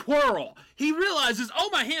kills Quirrell. He realizes, oh,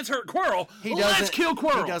 my hands hurt Quirrell. Let's kill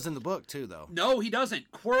Quirrell. He does in the book, too, though. No, he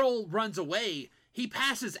doesn't. Quirrell runs away. He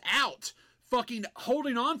passes out, fucking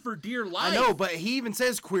holding on for dear life. I know, but he even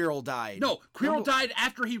says Quirrell died. No, Quirrell died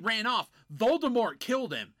after he ran off. Voldemort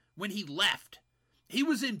killed him when he left. He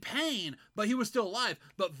was in pain, but he was still alive.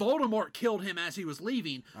 But Voldemort killed him as he was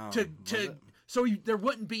leaving so there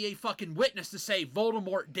wouldn't be a fucking witness to say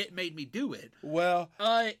Voldemort made me do it. Well,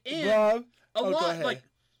 and Rob, a lot, like,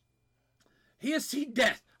 he has seen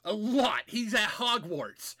death a lot. He's at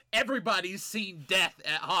Hogwarts. Everybody's seen death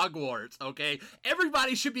at Hogwarts, okay?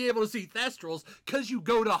 Everybody should be able to see Thestrals because you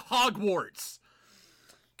go to Hogwarts.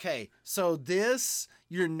 Okay, so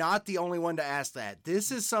you're not the only one to ask that. This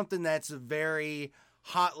is something that's very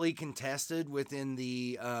hotly contested within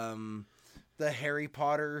the Harry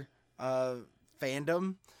Potter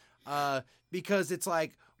fandom, because it's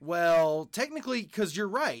like, well, technically, because you're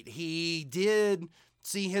right, he did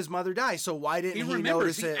see his mother die, so why didn't he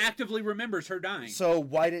notice it? He actively remembers her dying. So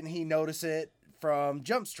why didn't he notice it from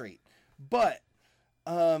Jump Street? But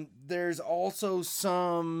there's also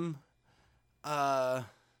some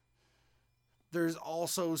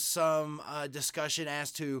discussion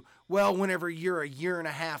as to, well, whenever you're a year and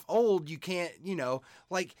a half old, you can't,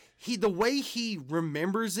 like, the way he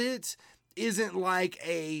remembers it isn't like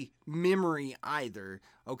a memory either,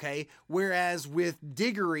 okay? Whereas with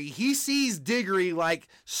Diggory, he sees Diggory like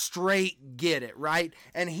straight get it, right?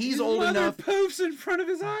 And he's old enough, poofs in front of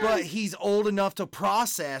his eyes. but he's old enough to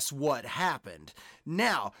process what happened.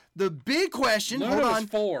 Now, the big question,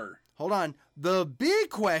 Hold on. The big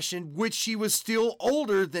question, which she was still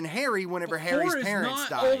older than Harry whenever Harry's parents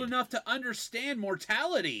died. Not old enough to understand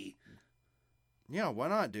mortality. Yeah, why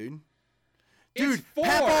not, dude? Dude,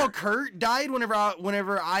 Papaw Kurt died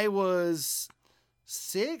whenever I was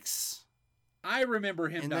 6. I remember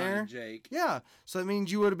him dying, Jake. Yeah, so that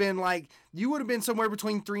means you would have been somewhere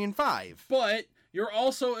between 3 and 5. But you're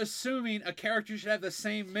also assuming a character should have the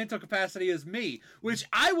same mental capacity as me, which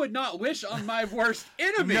I would not wish on my worst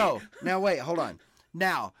enemy. No. Now, wait, hold on.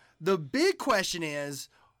 Now, the big question is,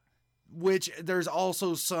 which there's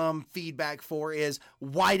also some feedback for, is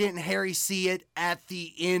why didn't Harry see it at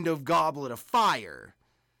the end of Goblet of Fire?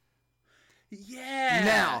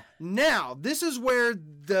 Yeah. Now, this is where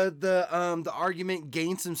the argument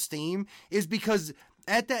gained some steam, is because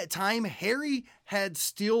at that time, Harry had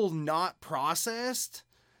still not processed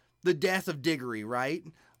the death of Diggory, right?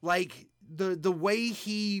 Like, the way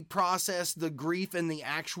he processed the grief and the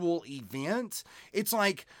actual event, it's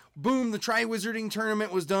like, boom, the Triwizarding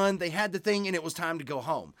Tournament was done, they had the thing, and it was time to go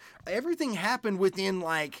home. Everything happened within,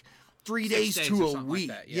 like, 3 days to a week.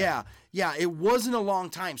 Like that, yeah, it wasn't a long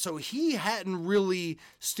time. So he hadn't really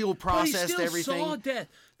still processed everything. But he still saw death.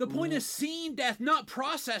 The point is seeing death, not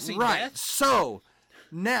processing death. Right, so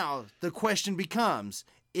now the question becomes,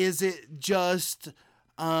 is it just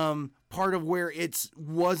part of where it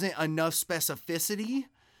wasn't enough specificity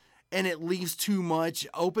and it leaves too much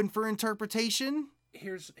open for interpretation?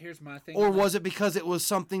 Here's my thing. Or was it because it was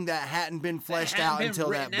something that hadn't been fleshed out until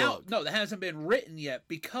that book? No, that hasn't been written yet,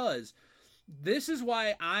 because this is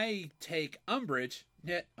why I take umbrage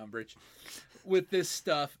with this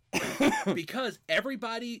stuff. Because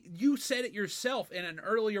everybody, you said it yourself in an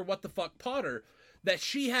earlier What the Fuck Potter, that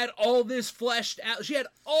she had all this fleshed out. She had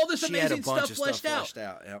all this amazing stuff fleshed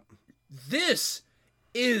out. Yep. This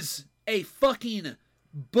is a fucking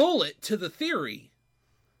bullet to the theory.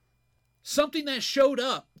 Something that showed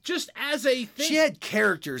up just as a thing. She had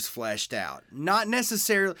characters fleshed out. Not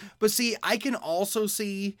necessarily. But see, I can also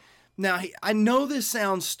see... Now, I know this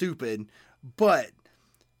sounds stupid, but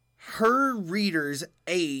her readers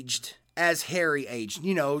aged as Harry aged.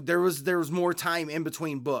 There was more time in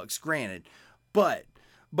between books, granted. But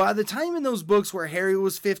by the time in those books where Harry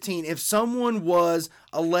was 15, if someone was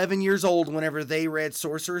 11 years old whenever they read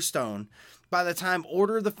Sorcerer's Stone, by the time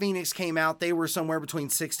Order of the Phoenix came out, they were somewhere between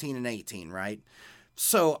 16 and 18, right?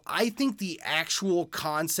 So I think the actual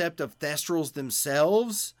concept of Thestrals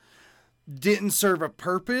themselves didn't serve a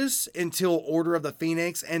purpose until Order of the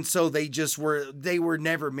Phoenix, and so they were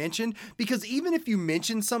never mentioned. Because even if you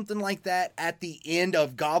mention something like that at the end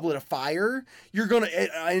of Goblet of Fire,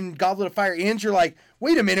 and Goblet of Fire ends, you're like,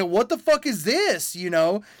 wait a minute, what the fuck is this?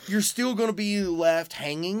 You're still gonna be left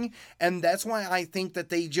hanging, and that's why I think that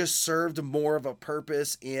they just served more of a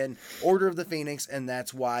purpose in Order of the Phoenix, and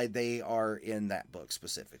that's why they are in that book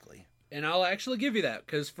specifically. And I'll actually give you that,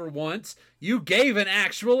 because for once, you gave an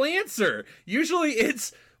actual answer. Usually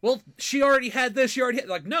it's, well, she already had this, she already had,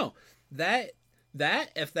 like, no.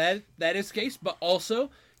 If that is the case, but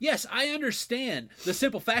also, yes, I understand. The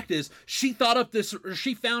simple fact is, she thought up this, or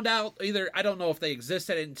she found out either, I don't know if they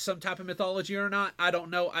existed in some type of mythology or not. I don't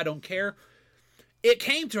know. I don't care. It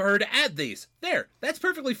came to her to add these. There. That's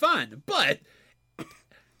perfectly fine. But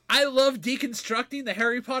I love deconstructing the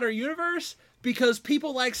Harry Potter universe because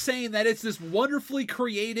people like saying that it's this wonderfully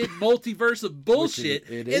created multiverse of bullshit.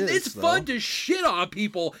 It and is, it's fun to shit on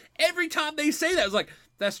people every time they say that. It's like,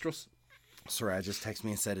 Thestrals. Sarah just texted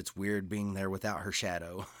me and said it's weird being there without her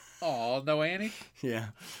shadow. Oh, no Annie? Yeah.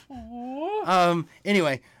 Aww.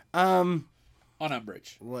 Anyway. On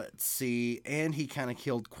Umbridge. Let's see. And he kind of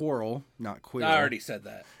killed Quirrell, not Quirrell. I already said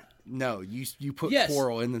that. No, you put yes.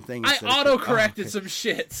 Quirrell in the thing. I auto-corrected some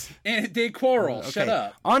shits, and it did Quirrell. Okay. Shut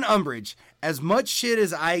up. On Umbridge, as much shit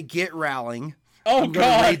as I get Rowling, oh, I'm God.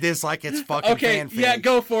 gonna read this like it's fucking fanfic. Yeah,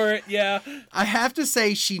 go for it, yeah. I have to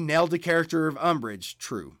say she nailed the character of Umbridge.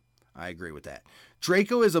 True. I agree with that.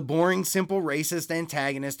 Draco is a boring, simple, racist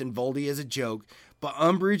antagonist, and Voldy is a joke, but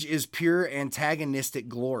Umbridge is pure antagonistic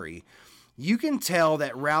glory. You can tell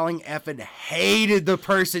that Rowling effing hated the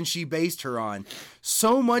person she based her on.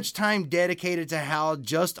 So much time dedicated to how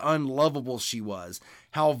just unlovable she was,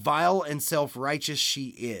 how vile and self-righteous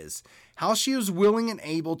she is, how she was willing and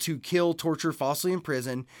able to kill, torture, falsely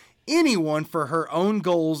imprison anyone for her own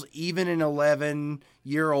goals, even an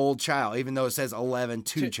 11-year-old child, even though it says 11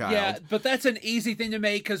 to child. Yeah, but that's an easy thing to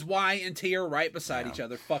make because Y and T are right beside each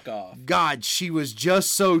other. Fuck off. God, she was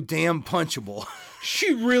just so damn punchable.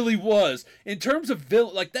 She really was. In terms of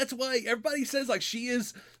villain, like, that's why everybody says, like, she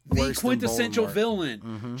is the Worse quintessential than Voldemort. villain.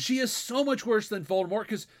 Mm-hmm. She is so much worse than Voldemort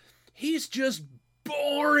because he's just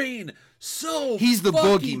boring. So he's the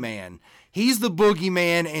fucking... boogeyman. He's the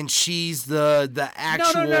boogeyman, and she's the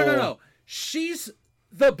actual... No. She's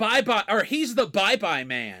the bye-bye, or he's the bye-bye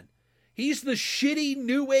man. He's the shitty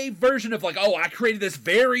new wave version of, like, oh, I created this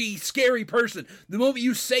very scary person. The moment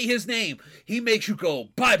you say his name, he makes you go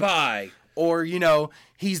bye-bye. Or,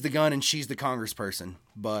 he's the gun and she's the congressperson.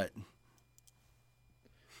 But...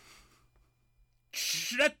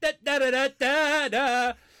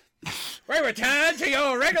 We return to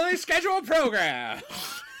your regularly scheduled program.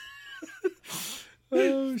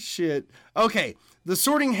 Oh, shit. Okay, the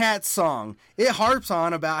Sorting Hat song. It harps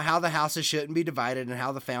on about how the houses shouldn't be divided and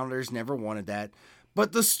how the founders never wanted that.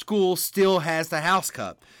 But the school still has the house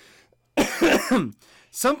cup.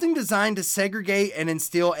 Something designed to segregate and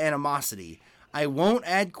instill animosity. I won't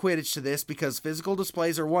add Quidditch to this because physical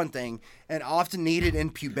displays are one thing and often needed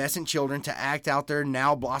in pubescent children to act out their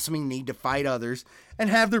now blossoming need to fight others and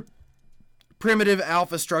have their primitive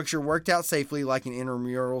alpha structure worked out safely like an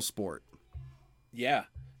intramural sport. Yeah,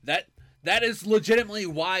 that is legitimately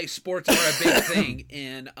why sports are a big thing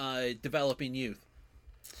in developing youth.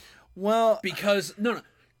 Well, because no,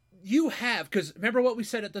 you have, because remember what we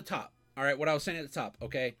said at the top. All right, what I was saying at the top,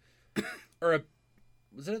 okay?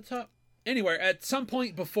 Was it at the top? Anywhere, at some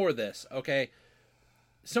point before this, okay?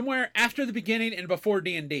 Somewhere after the beginning and before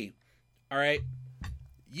D&D, all right?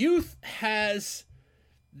 Youth has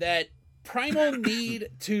that primal need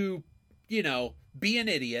to, be an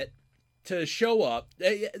idiot, to show up.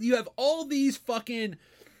 You have all these fucking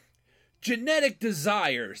genetic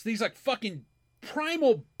desires, these like fucking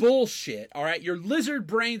primal bullshit, all right? Your lizard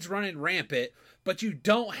brain's running rampant, but you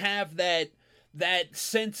don't have that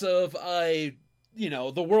sense of the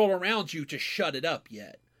world around you to shut it up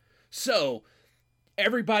yet. So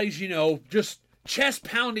everybody's just chest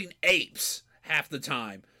pounding apes half the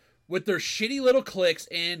time with their shitty little cliques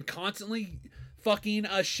and constantly fucking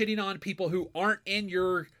shitting on people who aren't in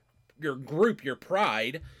your group, your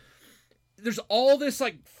pride. There's all this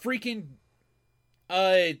like freaking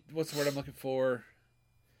what's the word I'm looking for?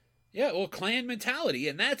 Yeah, well, clan mentality,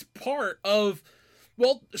 and that's part of,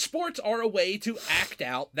 well, sports are a way to act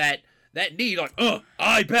out that need, like,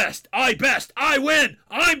 I best, I win,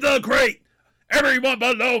 I'm the great, everyone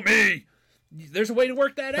below me. There's a way to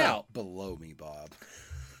work that out. Below me, Bob.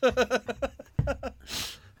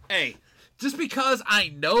 Hey, just because I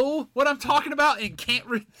know what I'm talking about and can't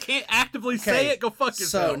actively say it, go fuck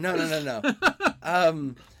yourself. So,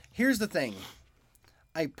 no. Here's the thing.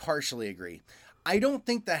 I partially agree. I don't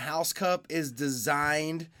think the house cup is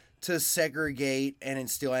designed to segregate and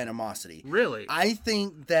instill animosity. Really? I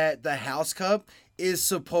think that the house cup is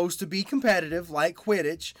supposed to be competitive, like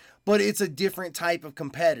Quidditch, but it's a different type of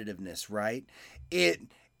competitiveness, right? It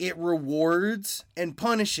rewards and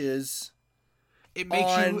punishes. It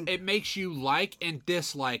makes you like and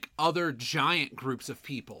dislike other giant groups of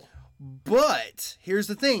people. But here's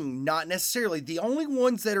the thing, not necessarily. The only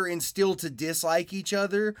ones that are instilled to dislike each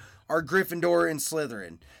other are Gryffindor and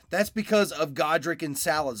Slytherin. That's because of Godric and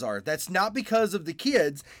Salazar. That's not because of the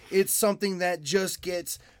kids. It's something that just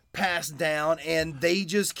gets passed down, and they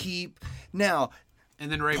just keep... Now,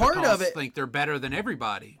 and then Ravenclaws think they're better than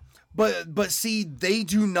everybody. But see, they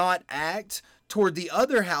do not act toward the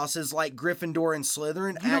other houses like Gryffindor and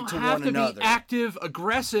Slytherin act to one another. You don't have to be active,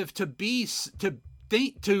 aggressive to be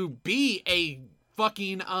a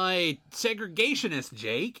fucking segregationist,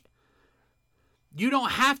 Jake. You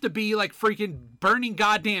don't have to be like freaking burning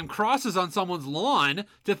goddamn crosses on someone's lawn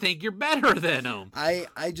to think you're better than them.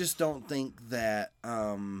 I just don't think that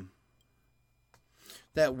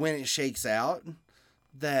that when it shakes out,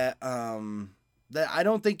 that I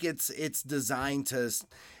don't think it's designed to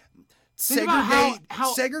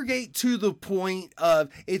segregate to the point of,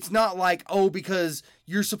 it's not like, oh, because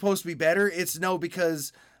you're supposed to be better. It's no,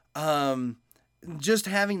 because just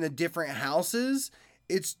having the different houses,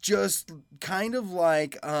 it's just kind of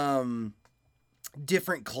like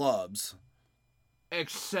different clubs.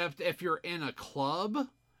 Except if you're in a club,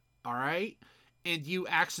 all right, and you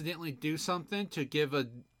accidentally do something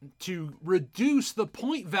to reduce the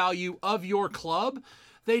point value of your club,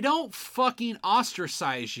 they don't fucking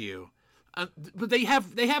ostracize you. But they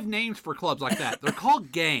have names for clubs like that. They're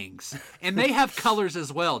called gangs, and they have colors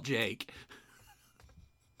as well, Jake.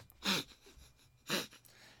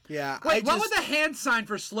 Yeah. Wait, what would the hand sign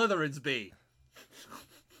for Slytherins be?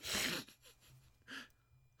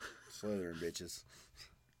 Slytherin bitches.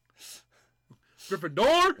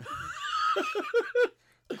 Gryffindor.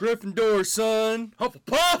 Gryffindor, son.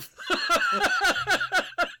 Hufflepuff.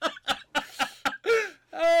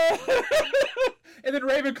 And then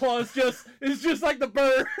Ravenclaw is just like the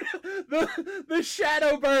bird, the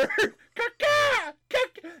shadow bird. Caw-caw,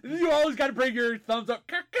 caw-caw. You always got to bring your thumbs up.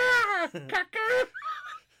 Caw-caw, caw-caw.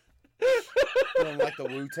 You don't like the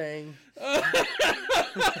Wu-Tang?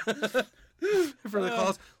 For the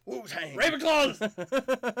claws, Wu-Tang. Ravenclaws,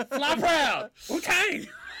 fly proud, Wu-Tang.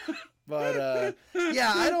 But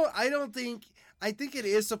yeah, I think it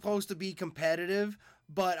is supposed to be competitive,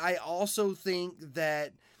 but I also think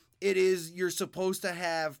that you're supposed to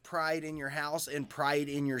have pride in your house and pride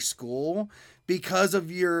in your school because of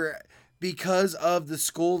the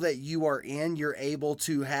school that you are in. You're able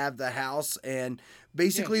to have the house, and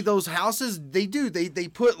basically those houses, they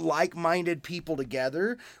put like-minded people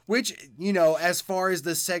together, which, as far as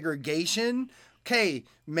the segregation, okay,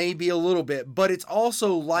 maybe a little bit, but it's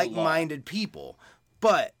also like-minded people.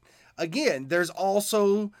 But again, there's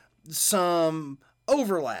also some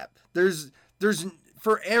overlap. There's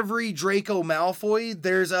for every Draco Malfoy,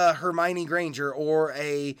 there's a Hermione Granger or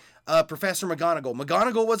a Professor McGonagall.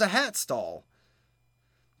 McGonagall was a hat stall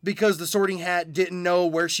because the Sorting Hat didn't know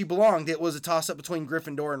where she belonged. It was a toss-up between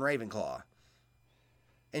Gryffindor and Ravenclaw.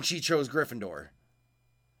 And she chose Gryffindor.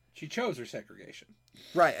 She chose her segregation.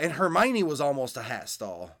 Right, and Hermione was almost a hat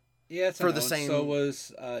stall. Yeah, for the same. So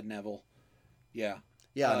was Neville. Yeah.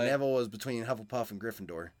 Yeah, Neville was between Hufflepuff and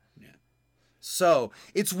Gryffindor. So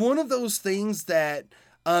it's one of those things that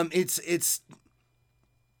it's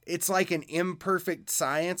like an imperfect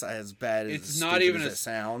science, as bad as it's not even as it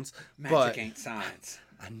sounds. Magic ain't science.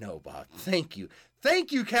 I know, Bob. Thank you,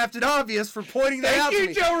 Captain Obvious, for pointing that out to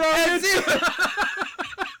me. Thank you, Joe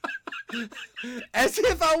Rogan. As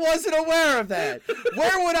if I wasn't aware of that.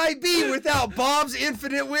 Where would I be without Bob's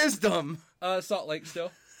infinite wisdom? Salt Lake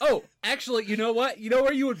still. Oh, actually, you know what? You know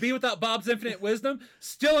where you would be without Bob's infinite wisdom?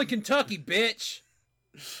 Still in Kentucky, bitch.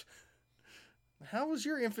 How was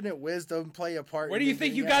your infinite wisdom play a part? Where do you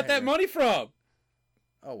think you got that money from?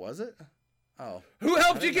 Oh, was it? Oh. Who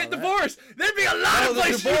helped you get divorced? There'd be a lot of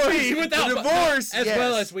places you'd be without the divorce. As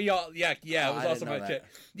well as we all, it was also my chick.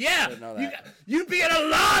 Yeah, you'd be in a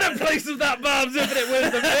lot of places without Bob's infinite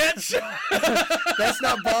wisdom, bitch. That's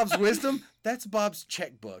not Bob's wisdom. That's Bob's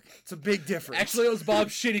checkbook. It's a big difference. Actually, it was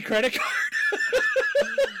Bob's shitty credit card.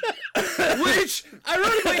 Which,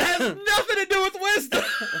 ironically, has nothing to do with wisdom.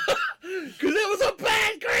 Because it was a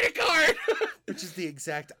bad credit card. Which is the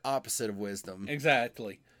exact opposite of wisdom.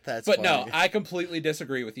 Exactly. But funny. No, I completely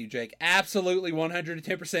disagree with you, Jake. Absolutely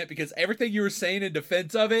 110%, because everything you were saying in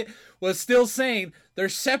defense of it was still saying they're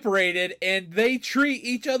separated and they treat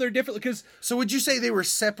each other differently. So would you say they were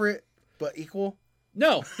separate but equal?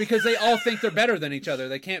 No, because they all think they're better than each other.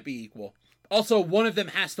 They can't be equal. Also, one of them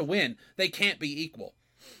has to win. They can't be equal.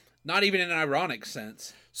 Not even in an ironic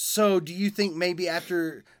sense. So, do you think maybe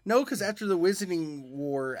after the Wizarding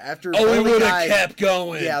War, it would have kept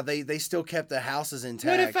going. Yeah, they still kept the houses intact.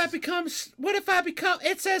 What if I become,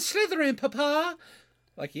 it says Slytherin, Papa?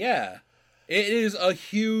 Like, yeah. It is a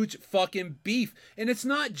huge fucking beef. And it's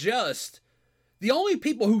not just... The only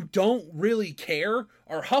people who don't really care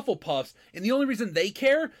are Hufflepuffs. And the only reason they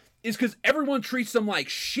care is because everyone treats them like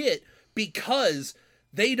shit because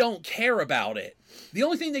they don't care about it. The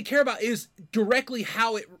only thing they care about is directly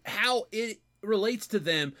how it relates to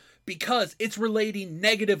them because it's relating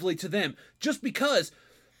negatively to them. Just because,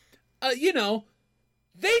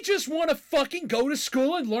 they just want to fucking go to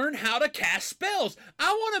school and learn how to cast spells.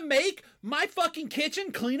 I want to make my fucking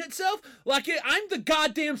kitchen clean itself like I'm the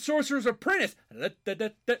goddamn sorcerer's apprentice.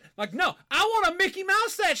 Like, no, I want to Mickey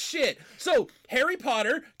Mouse that shit. So, Harry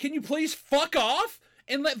Potter, can you please fuck off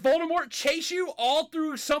and let Voldemort chase you all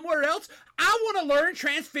through somewhere else? I want to learn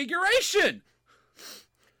Transfiguration.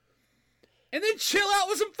 And then chill out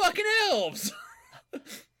with some fucking elves.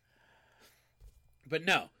 But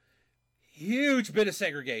no. Huge bit of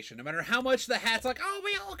segregation. No matter how much the hat's like, oh,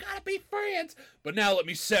 we all gotta be friends. But now let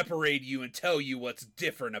me separate you and tell you what's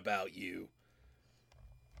different about you.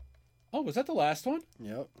 Oh, was that the last one?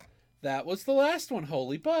 Yep. That was the last one.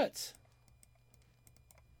 Holy butts.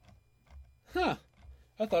 Huh.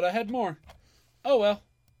 I thought I had more. Oh, well.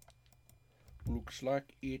 Looks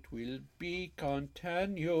like it will be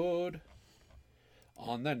continued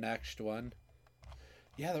on the next one.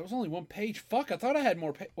 Yeah, there was only one page. Fuck, I thought I had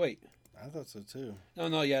more. Wait. I thought so too.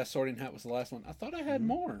 No, yeah, Sorting Hat was the last one. I thought I had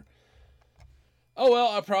more. Oh, well,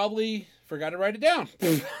 I probably forgot to write it down.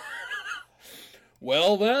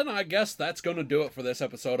 Well, then, I guess that's going to do it for this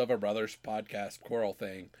episode of our Brothers Podcast Squirrel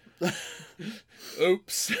thing.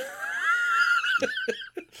 Oops.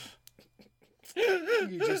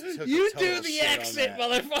 You do the exit,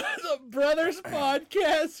 motherfucker. The Brothers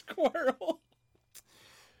Podcast Squirrel.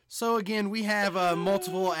 So, again, we have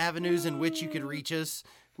multiple avenues in which you could reach us.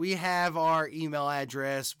 We have our email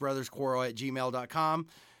address, brothersquarrel@gmail.com.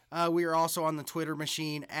 We are also on the Twitter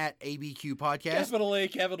machine at ABQ Podcast. Capital A,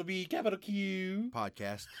 capital B, capital Q.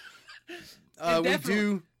 Podcast.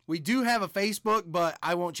 We do have a Facebook, but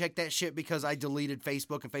I won't check that shit because I deleted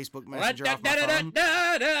Facebook and Facebook Messenger off my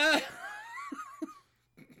phone.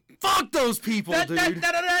 Fuck those people, dude.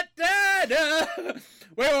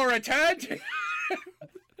 We will return to...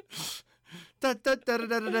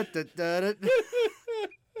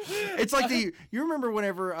 It's like you remember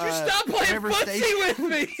whenever just stop playing footsie with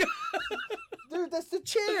me. Dude, that's the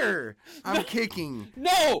chair I'm kicking.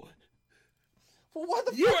 No. Well, what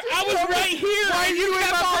the fuck? I was right here. Why are you in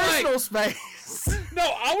my personal space? No,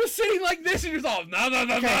 I was sitting like this and you're all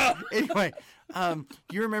no. Anyway,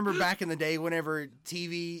 you remember back in the day whenever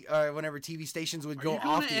TV stations would go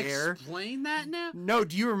off the air? Explain that now? No,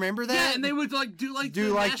 do you remember that? Yeah, and they would do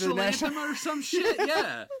the national anthem or some shit.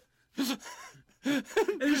 Yeah.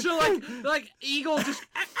 And so like Eagle just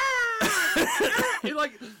and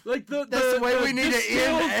like the that's the way we need to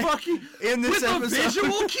end this episode with a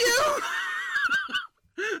visual cue.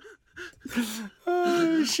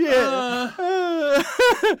 Oh shit!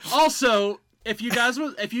 Also, if you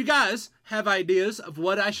guys have ideas of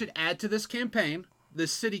what I should add to this campaign,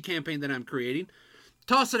 this city campaign that I'm creating,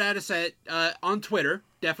 toss it at us on Twitter,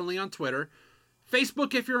 definitely on Twitter,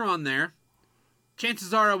 Facebook if you're on there.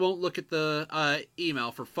 Chances are I won't look at the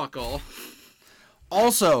email for fuck all.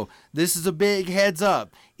 Also, this is a big heads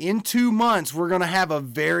up. In 2 months, we're going to have a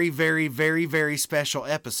very, very, very, very special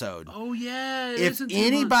episode. Oh, yeah. If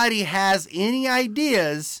anybody has any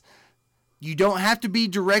ideas, you don't have to be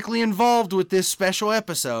directly involved with this special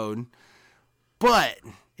episode. But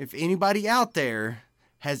if anybody out there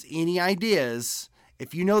has any ideas,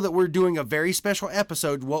 if you know that we're doing a very special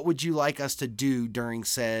episode, what would you like us to do during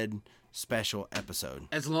said special episode?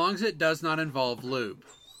 As long as it does not involve lube.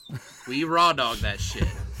 We raw dog that shit.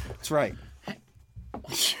 That's right.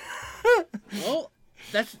 Well,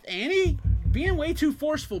 that's Annie being way too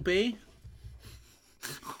forceful, B.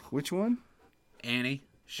 Which one? Annie.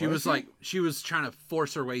 She was trying to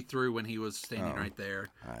force her way through when he was standing right there.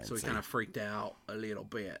 So he kind of freaked out a little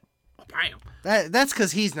bit. Bam. That's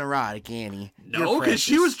because he's neurotic, Annie. No, because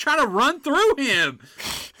she was trying to run through him.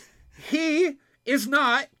 He is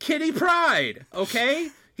not Kitty Pryde, okay?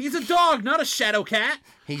 He's a dog, not a shadow cat.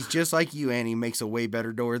 He's just like you, Annie. Makes a way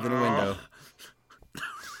better door than a window.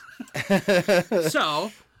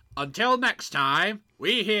 So, until next time,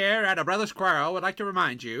 we here at A Brother Squirrel would like to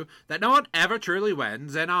remind you that no one ever truly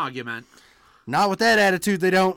wins an argument. Not with that attitude, they don't.